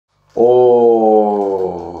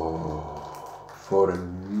Oh, for a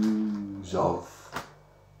muse of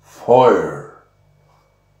fire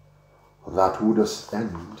that would us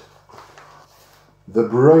end the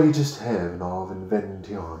brightest heaven of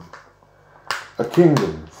invention, a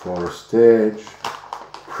kingdom for a stage,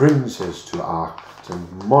 princes to act,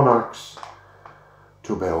 and monarchs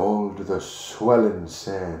to behold the swelling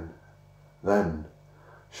Seine. Then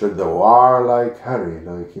should the warlike Harry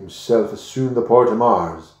like himself assume the port of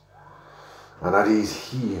Mars, and at his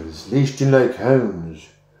heels, Leash'd like hounds,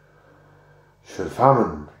 should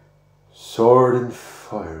famine, sword and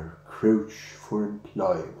fire, crouch for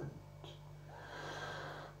employment.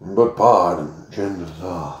 But pardon, gentles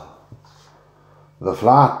all, the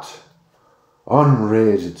flat,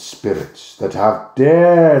 unraised spirits that have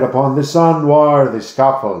dared upon this unworthy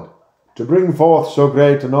scaffold to bring forth so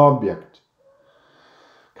great an object.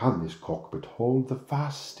 Can this cockpit hold the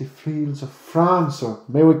vasty fields of France, or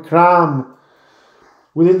may we cram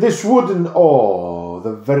within this wooden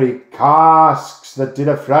the very casques that did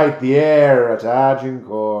affright the air at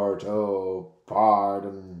Agincourt? Oh,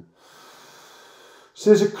 pardon.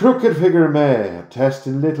 Says a crooked figure may attest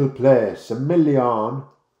in little place a million,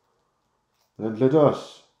 and let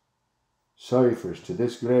us, ciphers to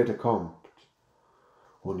this great accompt,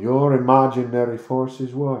 on your imaginary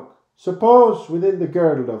forces work. Suppose within the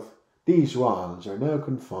girdle of these walls are now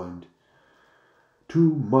confined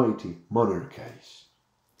two mighty monarchies,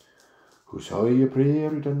 whose high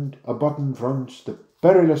appeared and a button fronts the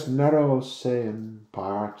perilous narrow Seine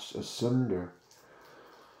parts asunder.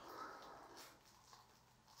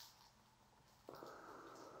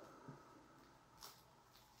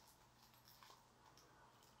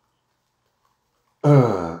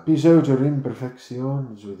 Piece out your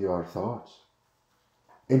imperfections with your thoughts.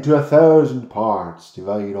 Into 1,000 parts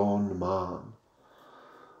divide on man,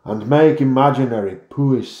 and make imaginary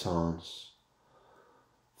puissance.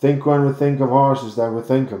 Think when we think of horses that we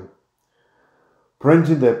think 'em,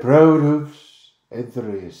 printing their proud hoofs in the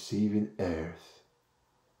receiving earth.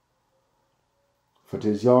 For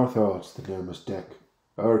 'tis your thoughts that now must deck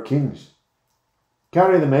our kings,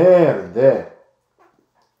 carry them here and there,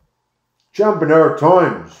 champion our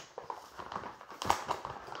times,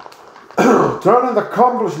 turning the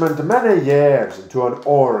accomplishment of many years into an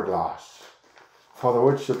hourglass, for the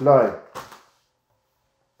which supply.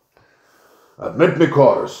 Admit me,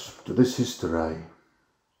 chorus, to this history,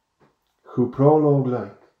 who prologue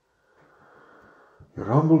like your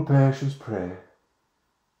humble patience pray.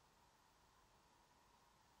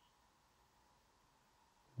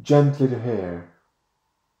 Gently to hear,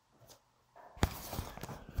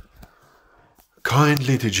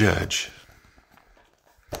 kindly to judge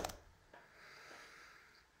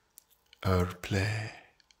our play.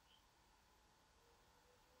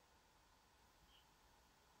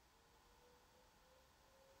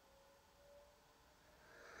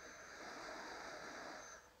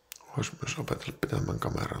 Voisi myös opetella pitämään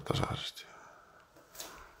kameraa tasaisesti.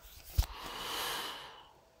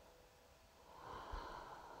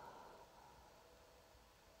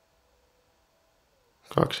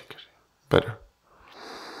 Kaksi käsiä. Better.